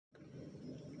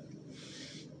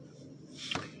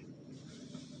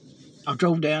I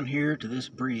drove down here to this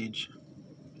bridge,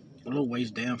 a little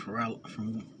ways down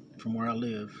from where I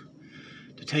live,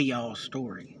 to tell y'all a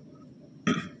story.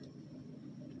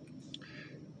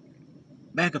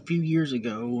 Back a few years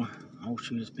ago, oh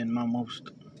shoot, it's been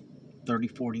almost 30,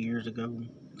 40 years ago,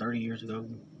 30 years ago.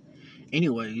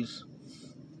 Anyways,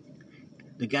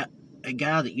 a guy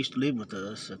that used to live with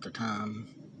us at the time,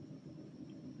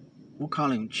 we'll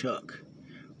call him Chuck,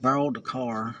 borrowed a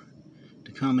car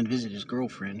to come and visit his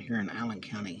girlfriend here in Allen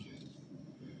County.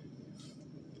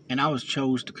 And I was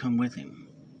chose to come with him.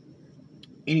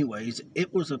 Anyways,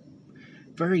 it was a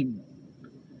very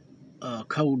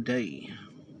cold day.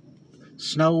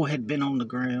 Snow had been on the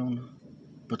ground,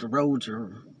 but the roads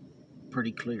are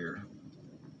pretty clear.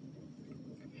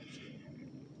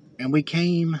 And we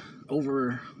came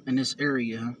over in this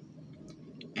area,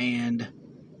 and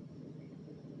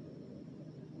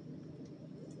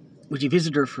we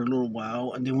visited her for a little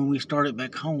while, and then when we started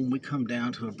back home, we come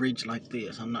down to a bridge like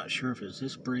this. I'm not sure if it's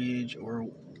this bridge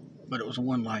but it was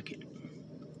one like it.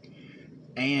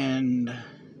 And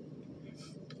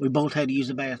we both had to use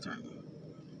the bathroom.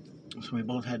 So we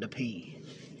both had to pee.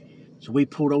 So we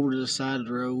pulled over to the side of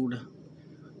the road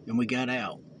and we got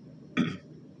out.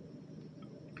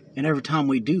 And every time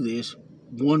we do this,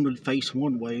 one would face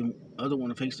one way, the other one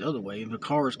would face the other way. If a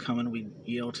car was coming, we'd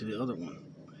yell to the other one.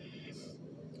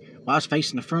 Well, I was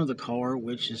facing the front of the car,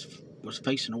 which was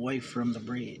facing away from the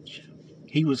bridge.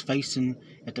 He was facing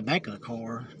at the back of the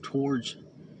car towards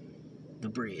the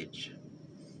bridge.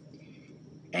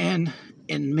 And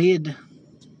in mid-stream,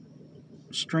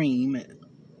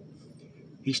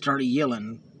 he started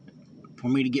yelling for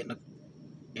me to get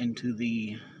into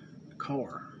the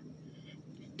car.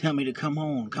 Tell me to come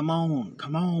on,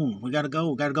 we gotta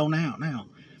go now.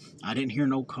 I didn't hear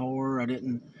no car, I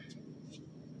didn't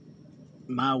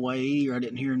my way, or I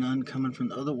didn't hear none coming from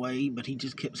the other way, but he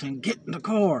just kept saying, get in the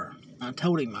car. I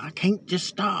told him, I can't just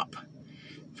stop.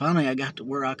 Finally, I got to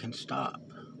where I can stop.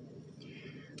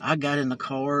 I got in the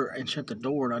car and shut the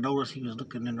door, and I noticed he was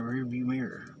looking in the rearview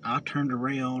mirror. I turned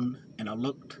around, and I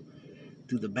looked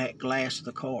through the back glass of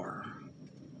the car.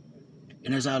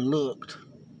 And as I looked,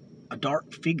 a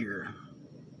dark figure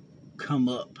come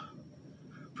up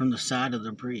from the side of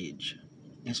the bridge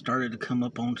and started to come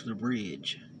up onto the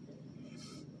bridge.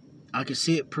 I could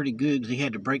see it pretty good because he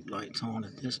had the brake lights on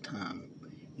at this time,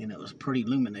 and it was pretty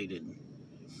illuminated.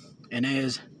 And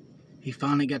as he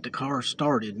finally got the car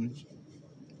started,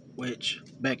 which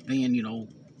back then, you know,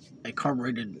 a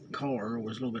carbureted car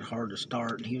was a little bit hard to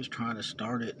start, and he was trying to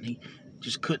start it, and he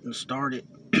just couldn't start it.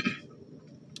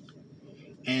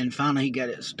 And finally he got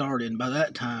it started, and by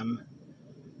that time,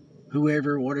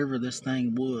 whatever this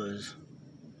thing was,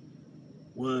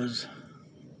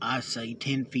 I say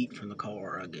 10 feet from the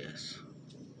car, I guess.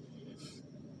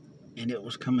 And it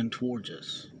was coming towards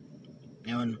us.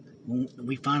 And when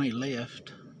we finally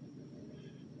left,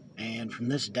 and from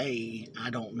this day, I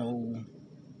don't know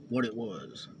what it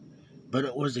was. But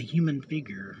it was a human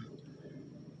figure.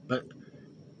 But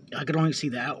I could only see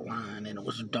the outline, and it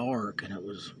was dark, and it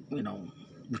was, you know,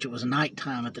 which it was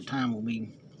nighttime at the time when we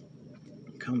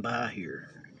come by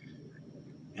here.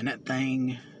 And that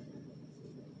thing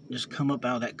just come up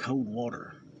out of that cold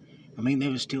water. I mean, there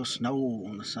was still snow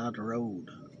on the side of the road,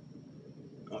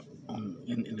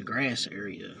 in the grass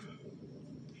area,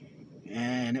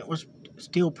 and it was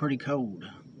still pretty cold.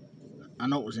 I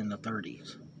know it was in the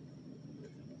 30s,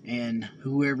 and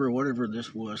whatever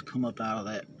this was, come up out of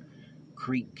that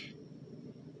creek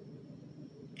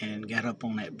and got up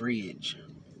on that bridge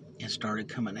and started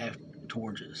coming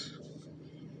towards us.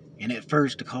 And at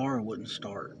first, the car wouldn't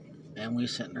start. And we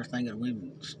sitting there thinking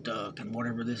we stuck, and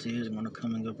whatever this is going to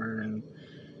come and go over and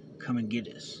come and get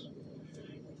us.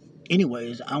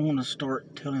 Anyways, I want to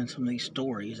start telling some of these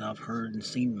stories I've heard and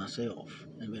seen myself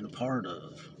and been a part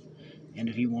of. And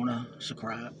if you want to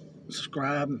subscribe,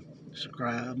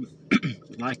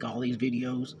 like all these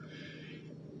videos.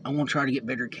 I want to try to get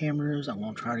better cameras. I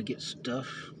want to try to get stuff.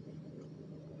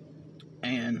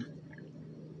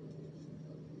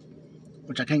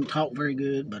 Which I can't talk very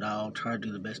good, but I'll try to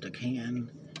do the best I can.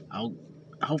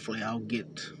 Hopefully I'll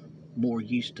get more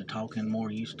used to talking, more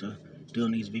used to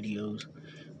doing these videos.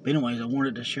 But anyways, I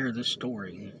wanted to share this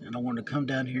story, and I wanted to come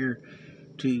down here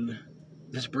to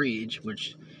this bridge,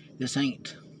 which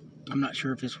I'm not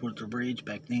sure if this was the bridge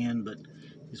back then, but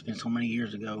it's been so many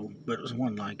years ago, but it was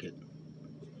one like it.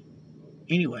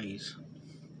 Anyways,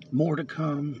 more to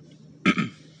come,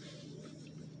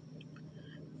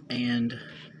 and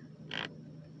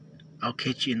I'll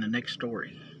catch you in the next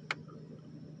story.